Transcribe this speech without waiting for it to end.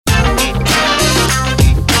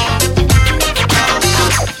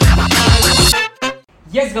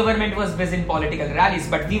Yes, government was busy in political rallies,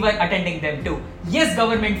 but we were attending them too. Yes,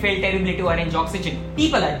 government failed terribly to arrange oxygen.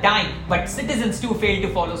 People are dying, but citizens too failed to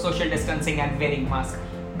follow social distancing and wearing masks.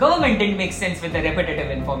 Government didn't make sense with the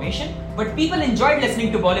repetitive information, but people enjoyed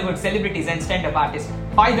listening to Bollywood celebrities and stand-up artists.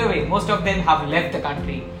 By the way, most of them have left the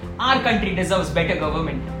country. Our country deserves better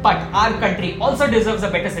government, but our country also deserves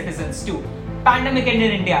a better citizens too. Pandemic in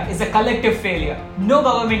India is a collective failure. No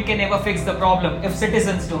government can ever fix the problem if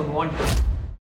citizens don't want to.